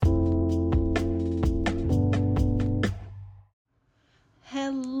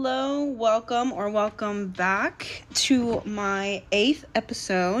welcome back to my 8th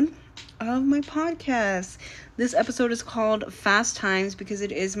episode of my podcast. This episode is called Fast Times because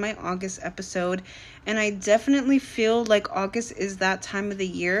it is my August episode, and I definitely feel like August is that time of the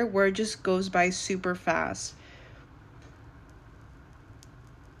year where it just goes by super fast.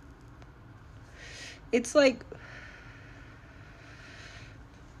 It's like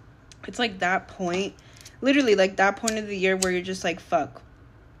that point, literally like that point of the year where you're just like, fuck,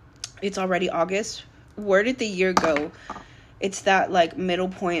 it's already August. Where did the year go? It's that like middle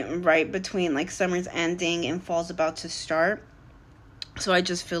point right between like summer's ending and fall's about to start. So I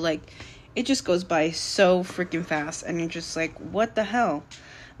just feel like it just goes by so freaking fast, and you're just like, what the hell?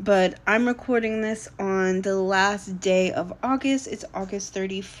 But I'm recording this on the last day of August. It's August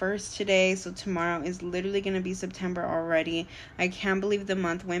 31st today, so tomorrow is literally going to be September already. I can't believe the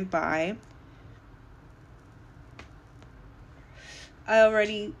month went by. I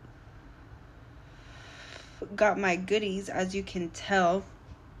already got my goodies, as you can tell.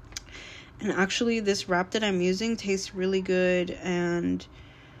 And actually, this wrap that I'm using tastes really good, and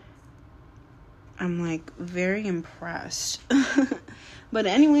I'm like very impressed. But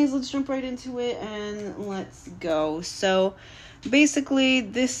anyways, let's jump right into it and let's go. So basically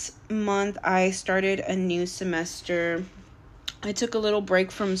this month I started a new semester. I took a little break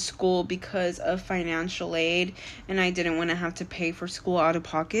from school because of financial aid, and I didn't want to have to pay for school out of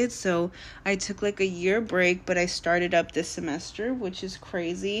pocket. So I took like a year break, but I started up this semester, which is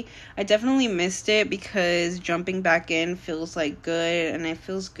crazy. I definitely missed it because jumping back in feels like good, and it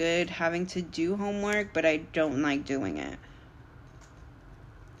feels good having to do homework, but I don't like doing it.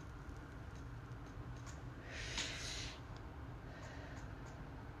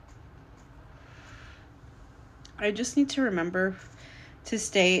 I just need to remember to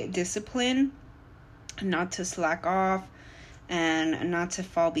stay disciplined, not to slack off, and not to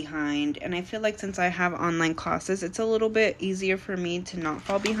fall behind. And I feel like since I have online classes, it's a little bit easier for me to not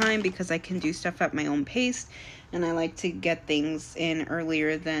fall behind because I can do stuff at my own pace, and I like to get things in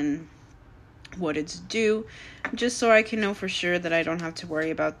earlier than what it's due, just so I can know for sure that I don't have to worry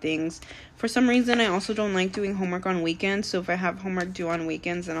about things. For some reason, I also don't like doing homework on weekends, so if I have homework due on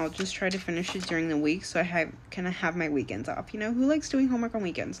weekends, then I'll just try to finish it during the week so I can have my weekends off. You know, who likes doing homework on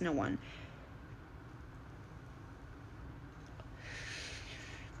weekends? No one.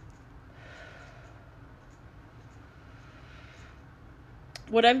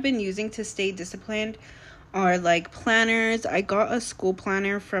 What I've been using to stay disciplined are like planners. I got a school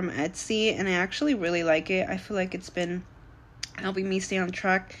planner from Etsy, and I actually really like it. I feel like it's been helping me stay on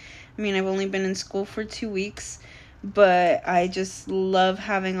track. I mean, I've only been in school for 2 weeks, but I just love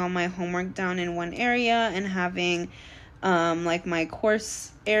having all my homework down in one area and having like my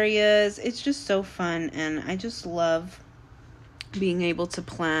course areas. It's just so fun, and I just love being able to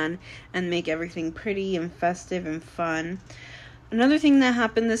plan and make everything pretty and festive and fun. Another thing that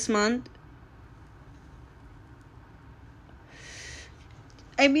happened this month,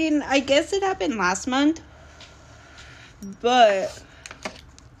 I mean, I guess it happened last month, but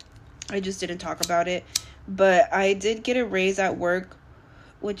I just didn't talk about it. But I did get a raise at work,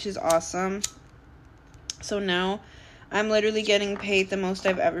 which is awesome. So now I'm literally getting paid the most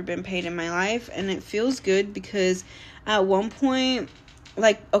I've ever been paid in my life, and it feels good because at one point,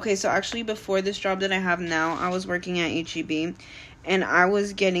 like, okay, so actually before this job that I have now, I was working at HEB, and I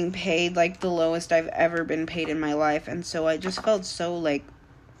was getting paid like the lowest I've ever been paid in my life. And so I just felt so like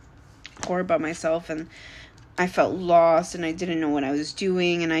poor about myself, and I felt lost, and I didn't know what I was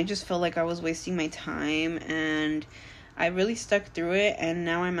doing, and I just felt like I was wasting my time, and I really stuck through it. And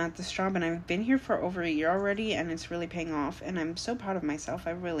now I'm at this job, and I've been here for over a year already, and it's really paying off, and I'm so proud of myself.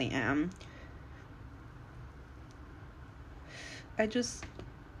 I really am. I just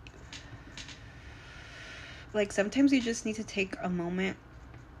like, sometimes you just need to take a moment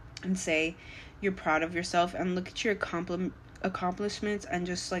and say you're proud of yourself, and look at your accomplishments and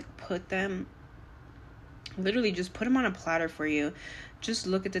just like put them, literally just put them on a platter for you. Just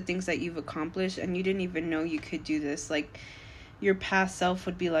look at the things that you've accomplished, and you didn't even know you could do this. Like, your past self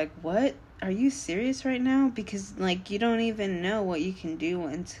would be like, what? Are you serious right now? Because like, you don't even know what you can do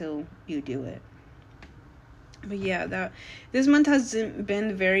until you do it. But yeah, this month has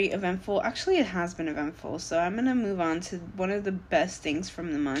been very eventful. Actually, it has been eventful. So I'm going to move on to one of the best things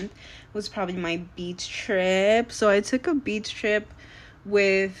from the month. Was probably my beach trip. So I took a beach trip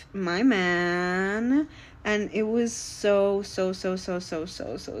with my man, and it was so fun.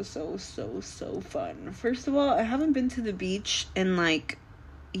 First of all, I haven't been to the beach in like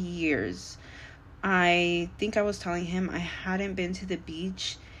years. I think I was telling him I hadn't been to the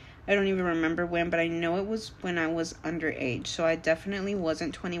beach. I don't even remember when, but I know it was when I was underage. So I definitely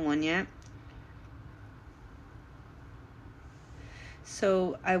wasn't 21 yet.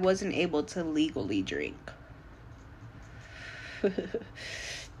 so I wasn't able to legally drink.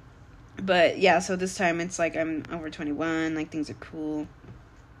 But yeah, so this time it's like I'm over 21, like things are cool.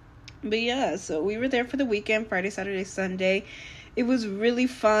 But yeah, so we were there for the weekend, Friday, Saturday, Sunday. It was really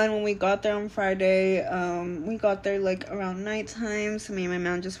fun when we got there on Friday. We got there like around nighttime, so me and my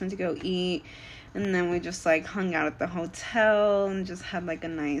mom just went to go eat. And then we just like hung out at the hotel and just had like a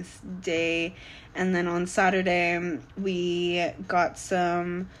nice day. And then on Saturday, we got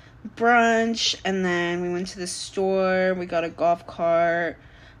some brunch, and then we went to the store. We got a golf cart.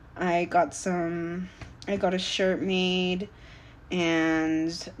 I got a shirt made,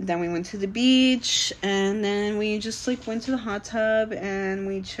 and then we went to the beach, and then we just like went to the hot tub and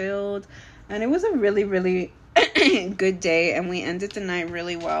we chilled, and it was a really, really good day, and we ended the night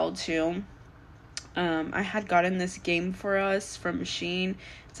really well too. I had gotten this game for us from Machine.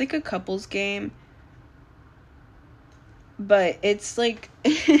 It's like a couples game, but it's like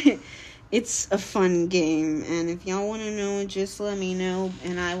it's a fun game, and if y'all want to know, just let me know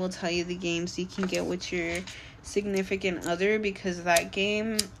and I will tell you the game so you can get with your significant other, because that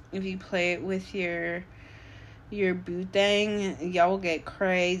game, if you play it with your boo thing, y'all will get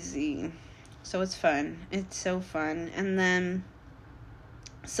crazy. So it's fun. It's so fun. And then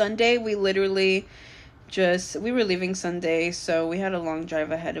Sunday, we literally we were leaving Sunday, so we had a long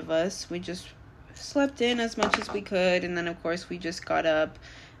drive ahead of us. We just slept in as much as we could, and then of course we just got up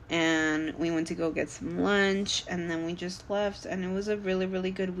and we went to go get some lunch, and then we just left, and it was a really,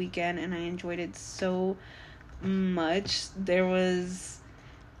 really good weekend, and I enjoyed it so much. It was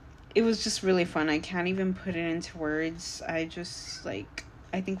just really fun. I can't even put it into words. I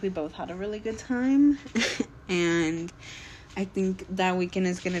think we both had a really good time and I think that weekend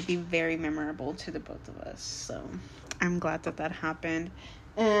is going to be very memorable to the both of us. So I'm glad that happened.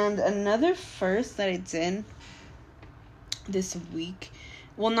 And another first that I did this week,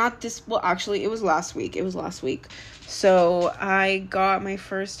 actually it was last week. So I got my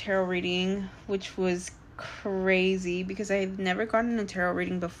first tarot reading, which was crazy because I've never gotten a tarot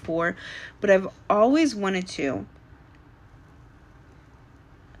reading before, but I've always wanted to.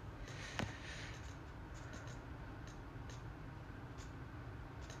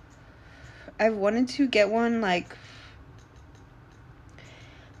 I've wanted to get one, like,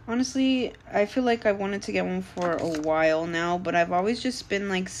 honestly, I feel like I wanted to get one for a while now, but I've always just been,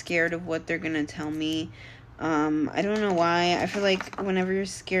 like, scared of what they're gonna tell me. I don't know why. I feel like whenever you're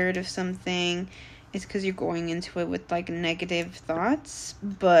scared of something, it's because you're going into it with, like, negative thoughts.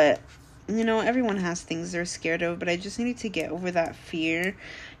 But, you know, everyone has things they're scared of, but I just needed to get over that fear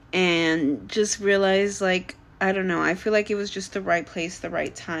and just realize, like, I don't know, I feel like it was just the right place, the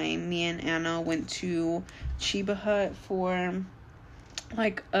right time. Me and Anna went to Chiba Hut for,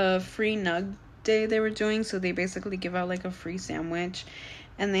 like, a free nug day they were doing. So they basically give out, like, a free sandwich.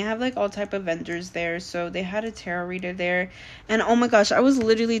 And they have, like, all type of vendors there. So they had a tarot reader there. And, oh my gosh, I was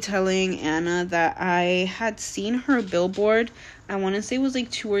literally telling Anna that I had seen her billboard. I want to say it was,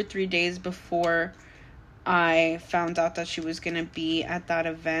 like, 2 or 3 days before I found out that she was going to be at that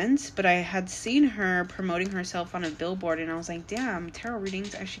event. But I had seen her promoting herself on a billboard. And I was like, damn, tarot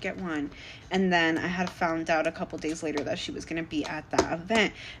readings, I should get one. And then I had found out a couple days later that she was going to be at that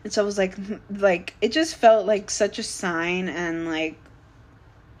event. And so I was like, it just felt like such a sign, and, like,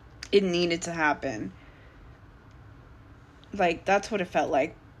 it needed to happen. Like, that's what it felt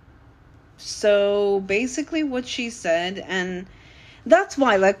like. So basically what she said, and that's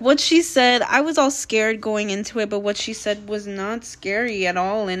why, like, what she said, I was all scared going into it, but what she said was not scary at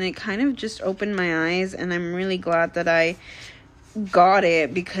all, and it kind of just opened my eyes, and I'm really glad that I got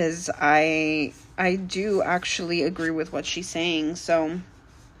it, because I do actually agree with what she's saying. So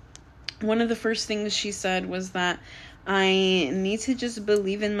one of the first things she said was that I need to just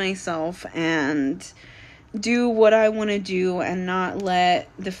believe in myself and do what I want to do and not let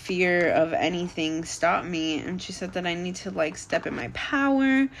the fear of anything stop me. And she said that I need to, like, step in my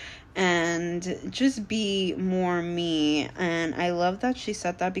power and just be more me. And I love that she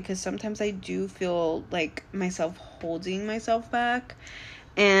said that, because sometimes I do feel like myself holding myself back.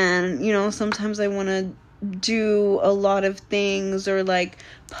 And, you know, sometimes I want to do a lot of things, or, like,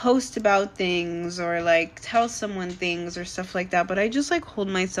 post about things, or, like, tell someone things or stuff like that, but I just, like, hold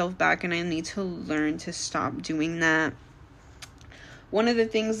myself back, and I need to learn to stop doing that. One of the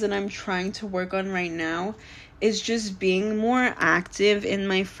things that I'm trying to work on right now is just being more active in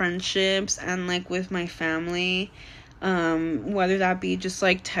my friendships and, like, with my family. Whether that be just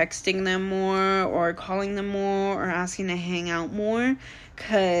like texting them more or calling them more or asking to hang out more,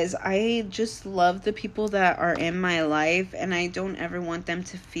 because I just love the people that are in my life, and I don't ever want them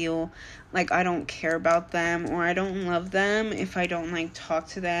to feel like I don't care about them or I don't love them if I don't like talk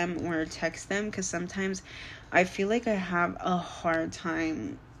to them or text them, because sometimes I feel like I have a hard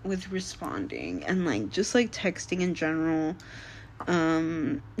time with responding and like just like texting in general.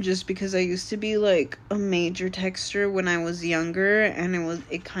 Just because I used to be like a major texter when I was younger, and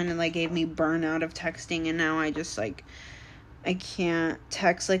it kind of like gave me burnout of texting, and now I just like I can't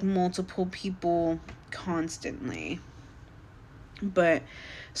text like multiple people constantly. But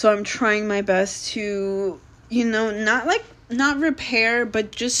so I'm trying my best to, not repair,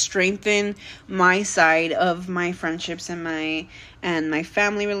 but just strengthen my side of my friendships and my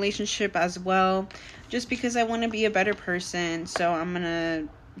family relationship as well, just because I want to be a better person. So I'm gonna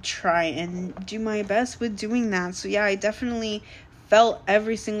try and do my best with doing that. So yeah, I definitely felt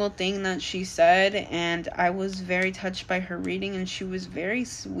every single thing that she said, and I was very touched by her reading, and she was very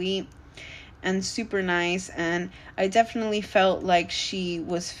sweet and super nice, and I definitely felt like she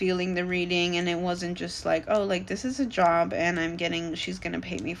was feeling the reading, and it wasn't just like, oh, like this is a job and she's gonna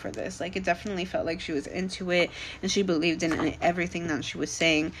pay me for this. Like, it definitely felt like she was into it and she believed in everything that she was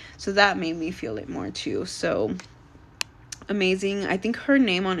saying, so that made me feel it more too. So amazing. I think her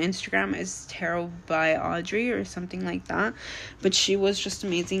name on Instagram is Tarot by Audrey or something like that, but she was just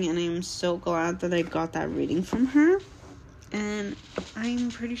amazing, and I'm so glad that I got that reading from her. And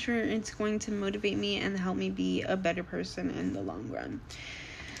I'm pretty sure it's going to motivate me and help me be a better person in the long run.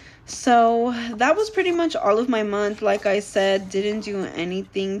 So that was pretty much all of my month. Like I said, didn't do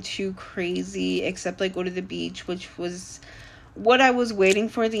anything too crazy except like go to the beach, which was what I was waiting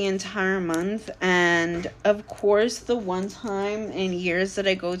for the entire month. And of course, the one time in years that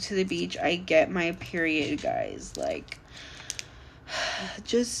I go to the beach, I get my period, guys. Like,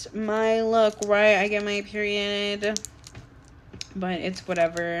 just my luck, right? I get my period. But it's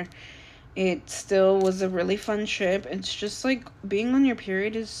whatever. It still was a really fun trip. It's just like being on your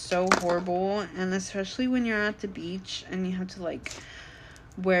period is so horrible, and especially when you're at the beach and you have to like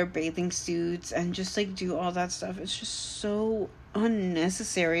wear bathing suits and just like do all that stuff. It's just so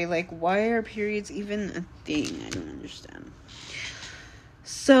unnecessary. Like, why are periods even a thing? I don't understand.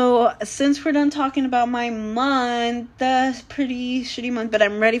 So since we're done talking about my month, that's pretty shitty month, but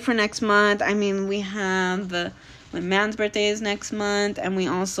I'm ready for next month. I mean, we have my man's birthday is next month, and we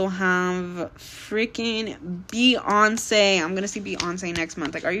also have freaking Beyonce. I'm gonna see Beyonce next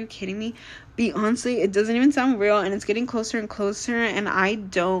month. Like, are you kidding me? Beyonce, it doesn't even sound real, and it's getting closer and closer, and I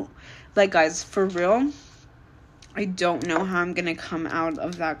don't, like, guys, for real, I don't know how I'm gonna come out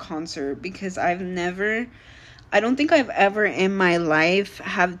of that concert, because I don't think I've ever in my life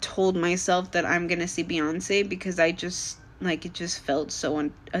have told myself that I'm gonna see Beyonce, because I just, like, it just felt so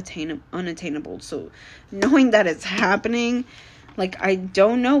unattainable. So knowing that it's happening, like, I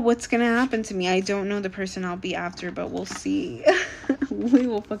don't know what's gonna happen to me. I don't know the person I'll be after, but we'll see. We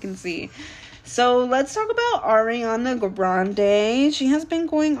will fucking see. So let's talk about Ariana Grande. She has been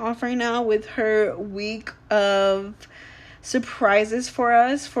going off right now with her week of surprises for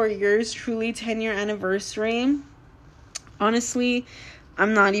us for yours truly 10-year anniversary. Honestly,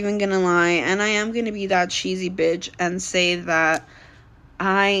 I'm not even gonna lie, and I am gonna be that cheesy bitch and say that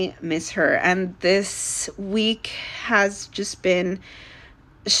I miss her. And this week has just been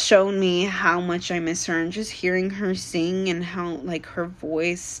shown me how much I miss her, and just hearing her sing and how, like, her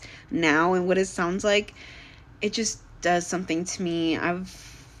voice now and what it sounds like, it just does something to me. I've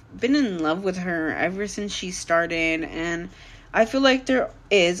been in love with her ever since she started, and I feel like there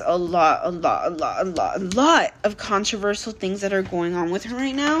is a lot of controversial things that are going on with her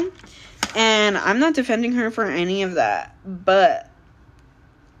right now. And I'm not defending her for any of that. But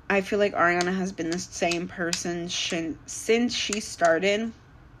I feel like Ariana has been the same person since she started.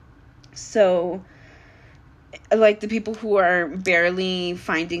 So, like, the people who are barely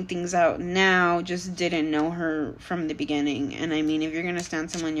finding things out now just didn't know her from the beginning. And I mean, if you're going to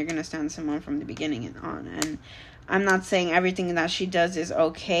stand someone, you're going to stand someone from the beginning and on. And I'm not saying everything that she does is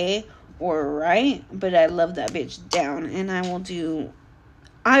okay or right, but I love that bitch down, and I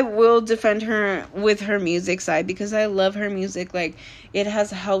will defend her with her music side, because I love her music. Like, it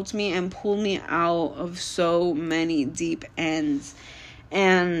has helped me and pulled me out of so many deep ends,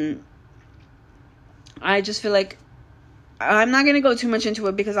 and I just feel like I'm not going to go too much into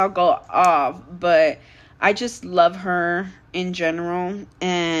it because I'll go off, but I just love her in general,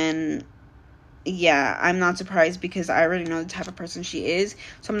 and yeah, I'm not surprised because I already know the type of person she is.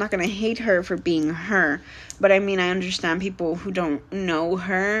 So I'm not going to hate her for being her. But I mean, I understand people who don't know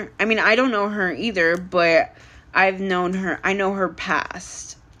her. I mean, I don't know her either, but I know her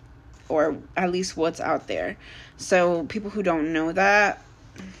past, or at least what's out there. So people who don't know that,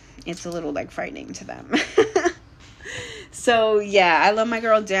 it's a little like frightening to them. So yeah, I love my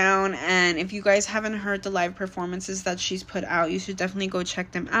girl down, and if you guys haven't heard the live performances that she's put out, you should definitely go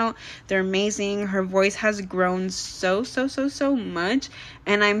check them out. They're amazing. Her voice has grown so much,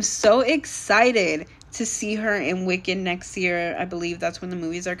 and I'm so excited to see her in Wicked next year. I believe that's when the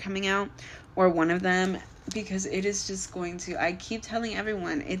movies are coming out, or one of them, because it is just going to, I keep telling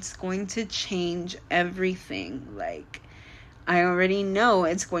everyone, it's going to change everything. Like, I already know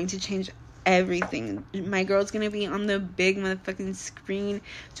it's going to change everything. My girl's gonna be on the big motherfucking screen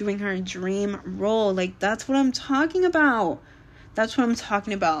doing her dream role. Like, that's what I'm talking about.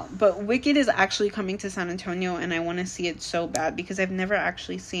 But Wicked is actually coming to San Antonio, and I want to see it so bad because I've never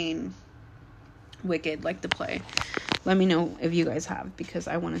actually seen Wicked, like the play. Let me know if you guys have, because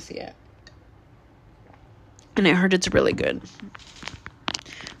I want to see it. And I heard it's really good.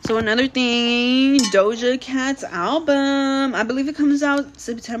 So another thing, Doja Cat's album. I believe it comes out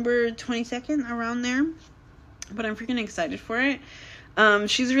September 22nd, around there. But I'm freaking excited for it.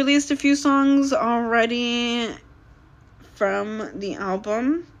 She's released a few songs already from the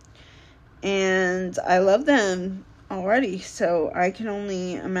album, and I love them already. So I can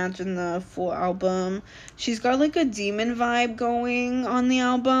only imagine the full album. She's got like a demon vibe going on the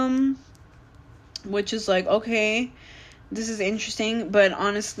album, which is like, okay, this is interesting, but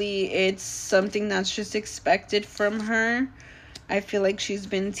honestly, it's something that's just expected from her. I feel like she's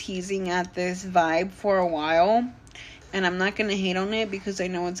been teasing at this vibe for a while, and I'm not gonna hate on it because I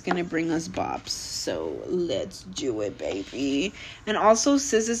know it's gonna bring us bops. So let's do it, baby. And also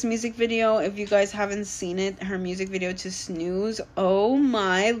SZS's music video, if you guys haven't seen it, her music video to Snooze, oh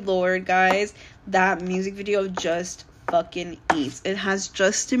my lord, guys, that music video just fucking eats. It has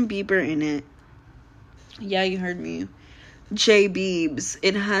Justin Bieber in it. Yeah, you heard me. J Biebs.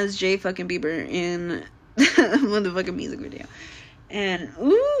 It has J fucking Bieber in the motherfucking music video. And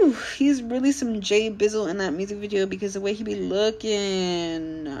ooh, he's really some J Bizzle in that music video because the way he be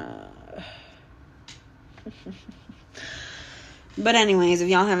looking. But anyways, if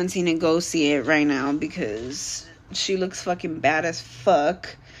y'all haven't seen it, go see it right now because she looks fucking bad as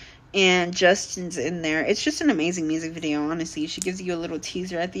fuck. And Justin's in there. It's just an amazing music video, honestly. She gives you a little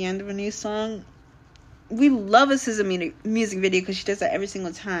teaser at the end of a new song. We love a SZA music video because she does that every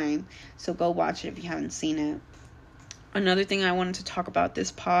single time. So go watch it if you haven't seen it. Another thing I wanted to talk about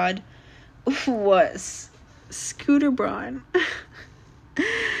this pod was Scooter Braun.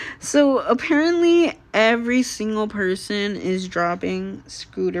 So apparently every single person is dropping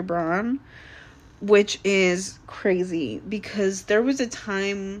Scooter Braun, which is crazy because there was a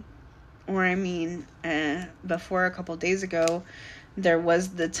time, before a couple days ago, there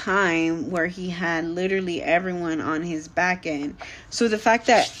was the time where he had literally everyone on his back end. So the fact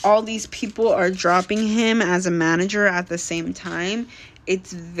that all these people are dropping him as a manager at the same time,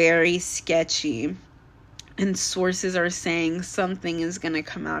 it's very sketchy. And sources are saying something is going to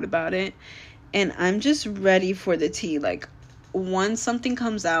come out about it. And I'm just ready for the tea. Like, once something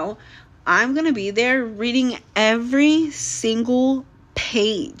comes out, I'm going to be there reading every single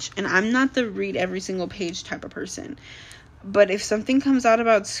page. And I'm not the read every single page type of person. But if something comes out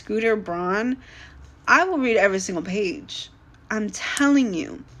about Scooter Braun, I will read every single page. I'm telling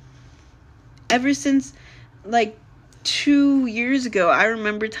you. Ever since, like, 2 years ago, I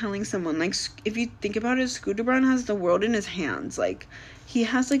remember telling someone, like, if you think about it, Scooter Braun has the world in his hands. Like, he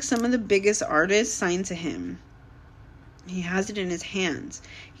has, like, some of the biggest artists signed to him. He has it in his hands.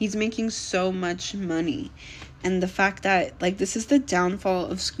 He's making so much money. And the fact that, like, this is the downfall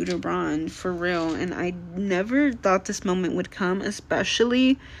of Scooter Braun, for real. And I never thought this moment would come,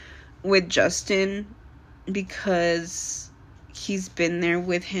 especially with Justin, because he's been there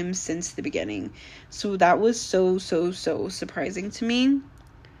with him since the beginning. So that was so surprising to me.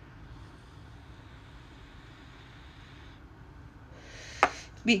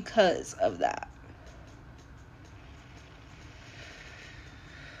 Because of that.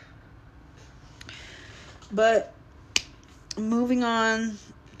 But moving on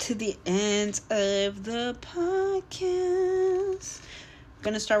to the end of the podcast, I'm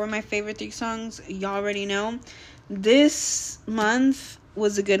gonna start with my favorite 3 songs. Y'all already know. This month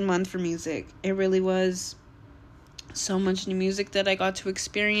was a good month for music. It really was. So much new music that I got to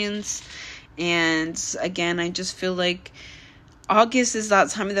experience. And again, I just feel like August is that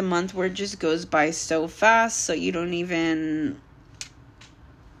time of the month where it just goes by so fast, so you don't even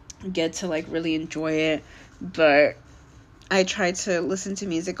get to, like, really enjoy it. But I tried to listen to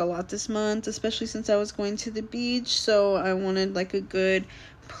music a lot this month, especially since I was going to the beach. So I wanted, like, a good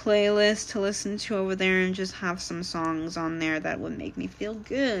playlist to listen to over there and just have some songs on there that would make me feel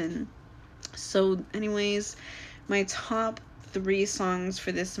good. So anyways, my top 3 songs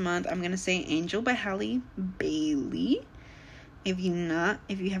for this month, I'm gonna say Angel by Halle Bailey. If you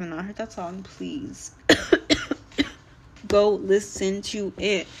have not heard that song, please go listen to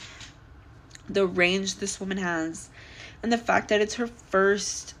it. The range this woman has, and the fact that it's her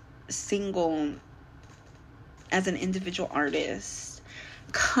first single as an individual artist,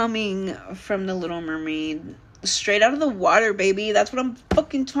 coming from The Little Mermaid, straight out of the water, baby. That's what I'm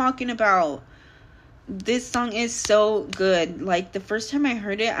fucking talking about. This song is so good. Like, the first time I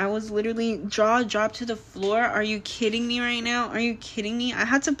heard it, I was literally jaw dropped to the floor. Are you kidding me right now? Are you kidding me? I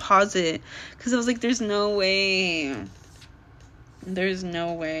had to pause it because I was like, there's no way. There's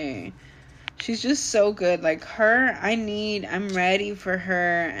no way. She's just so good. Like, her, I'm ready for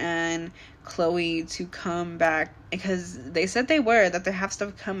her and Chloe to come back, because they said that they have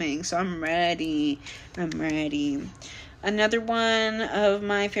stuff coming. So I'm ready. Another one of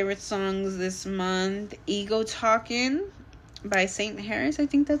my favorite songs this month, Ego Talkin' by Saint Harris. I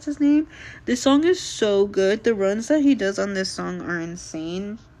think that's his name. This song is so good. The runs that he does on this song are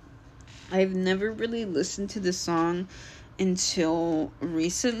insane. I've never really listened to this song until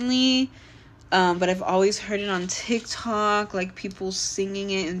recently, but I've always heard it on TikTok, like people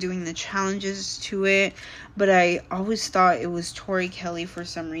singing it and doing the challenges to it. But I always thought it was Tori Kelly for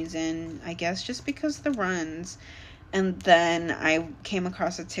some reason. I guess just because of the runs. And then I came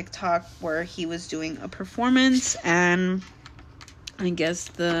across a TikTok where he was doing a performance, and I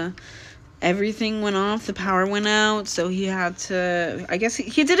guess everything went off, the power went out, so he had to, I guess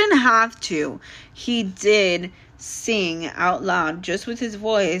he didn't have to. He did sing out loud just with his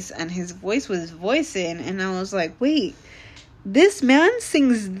voice, and his voice was voicing, and I was like, wait, this man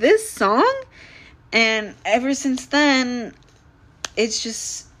sings this song? And ever since then, it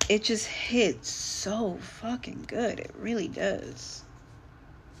just hits so fucking good. It really does.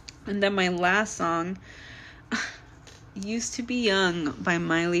 And then my last song, Used to Be Young by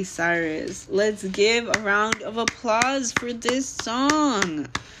Miley Cyrus. Let's give a round of applause for this song,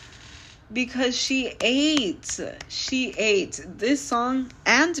 because she ate. This song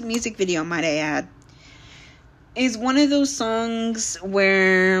and music video, might I add, is one of those songs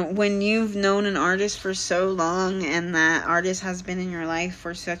where when you've known an artist for so long and that artist has been in your life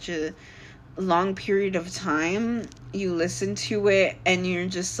for such a long period of time, you listen to it and you're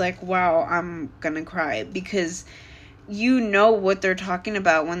just like, wow, I'm gonna cry, because you know what they're talking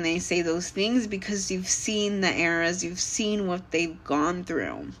about when they say those things, because you've seen the eras, you've seen what they've gone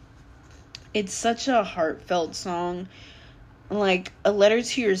through. It's such a heartfelt song, like a letter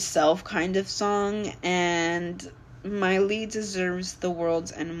to yourself kind of song, and Miley deserves the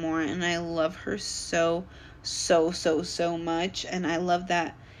world and more, and I love her so much, and I love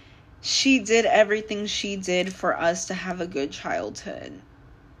that she did everything she did for us to have a good childhood,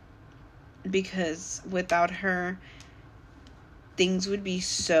 because without her, things would be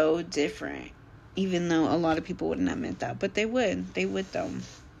so different, even though a lot of people wouldn't admit that, but they would though.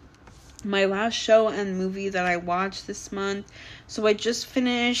 My last show and movie that I watched this month, so I just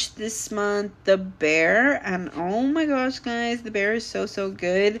finished this month The Bear, and oh my gosh guys, The Bear is so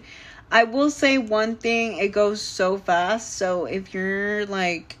good. I will say one thing, it goes so fast, so if you're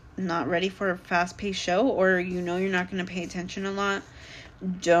like not ready for a fast-paced show, or you know you're not going to pay attention a lot,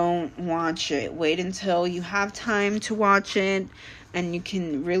 don't watch it. Wait until you have time to watch it and you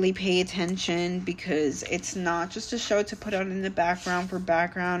can really pay attention, because it's not just a show to put on in the background for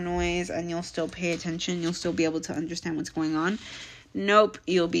background noise and you'll still pay attention, you'll still be able to understand what's going on. Nope,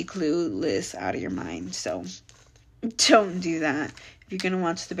 you'll be clueless out of your mind. So don't do that. If you're gonna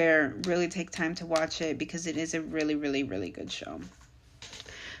watch The Bear, really take time to watch it, because it is a really good show.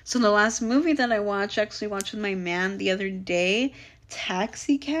 So the last movie that I actually watched with my man the other day,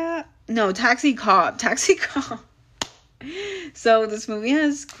 Taxi Cop. So this movie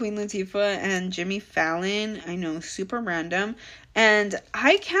has Queen Latifah and Jimmy Fallon. I know, super random. And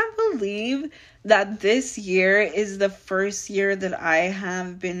I can't believe that this year is the first year that I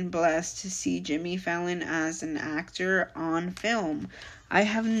have been blessed to see Jimmy Fallon as an actor on film. I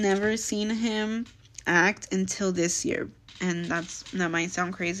have never seen him act until this year. And that might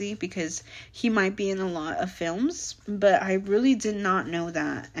sound crazy, because he might be in a lot of films, but I really did not know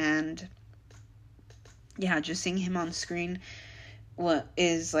that. And yeah, just seeing him on screen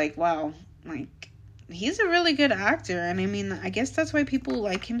is like, wow, like, he's a really good actor. And I mean, I guess that's why people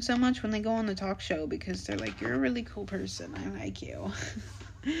like him so much when they go on the talk show, because they're like, you're a really cool person, I like you.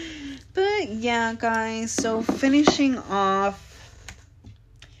 But yeah, guys, so finishing off,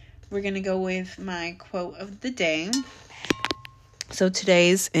 we're gonna go with my quote of the day. So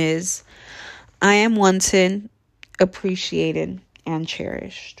today's is, I am wanted, appreciated, and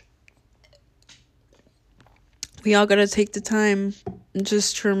cherished. We all gotta take the time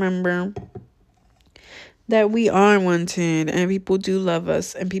just to remember that we are wanted and people do love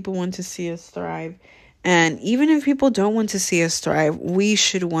us and people want to see us thrive. And even if people don't want to see us thrive, we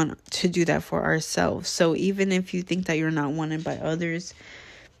should want to do that for ourselves. So even if you think that you're not wanted by others,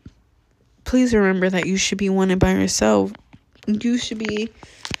 please remember that you should be wanted by yourself. You should be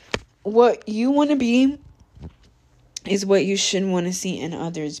what you want to be is what you should want to see in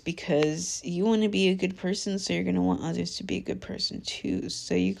others, because you want to be a good person, so you're going to want others to be a good person too.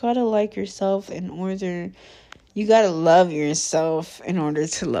 So you got to like yourself you got to love yourself in order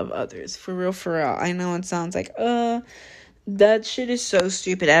to love others. For real, for real. I know it sounds like, that shit is so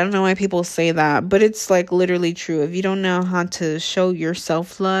stupid. I don't know why people say that, but it's like literally true. If you don't know how to show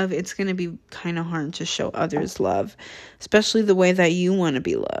yourself love, it's going to be kind of hard to show others love, especially the way that you want to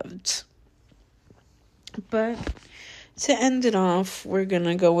be loved. But to end it off, we're going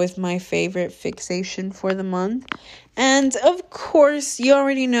to go with my favorite fixation for the month. And of course, you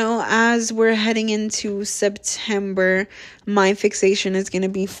already know, as we're heading into September, my fixation is going to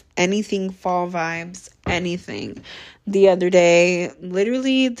be anything fall vibes, anything. The other day,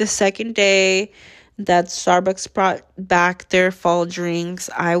 literally the second day that Starbucks brought back their fall drinks,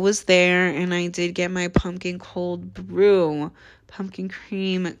 I was there and I did get my pumpkin cream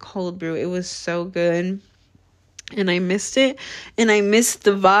cold brew. It was so good. And I missed it, and I missed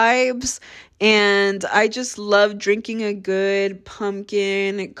the vibes, and I just love drinking a good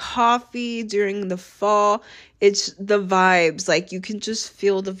pumpkin coffee during the fall. It's the vibes, like you can just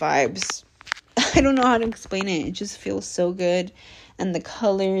feel the vibes. I don't know how to explain it. It just feels so good. And the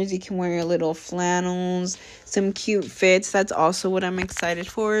colors, you can wear your little flannels, some cute fits. That's also what I'm excited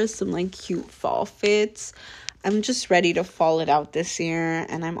for, some like cute fall fits. I'm just ready to fall it out this year,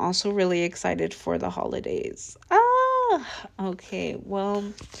 and I'm also really excited for the holidays. Okay, well,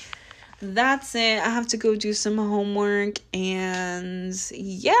 that's it. I have to go do some homework, and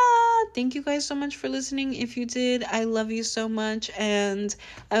yeah, thank you guys so much for listening. If you did, I love you so much, and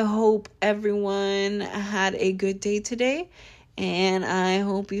I hope everyone had a good day today, and I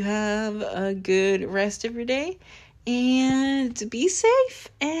hope you have a good rest of your day, and be safe,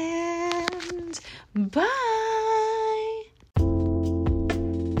 and bye.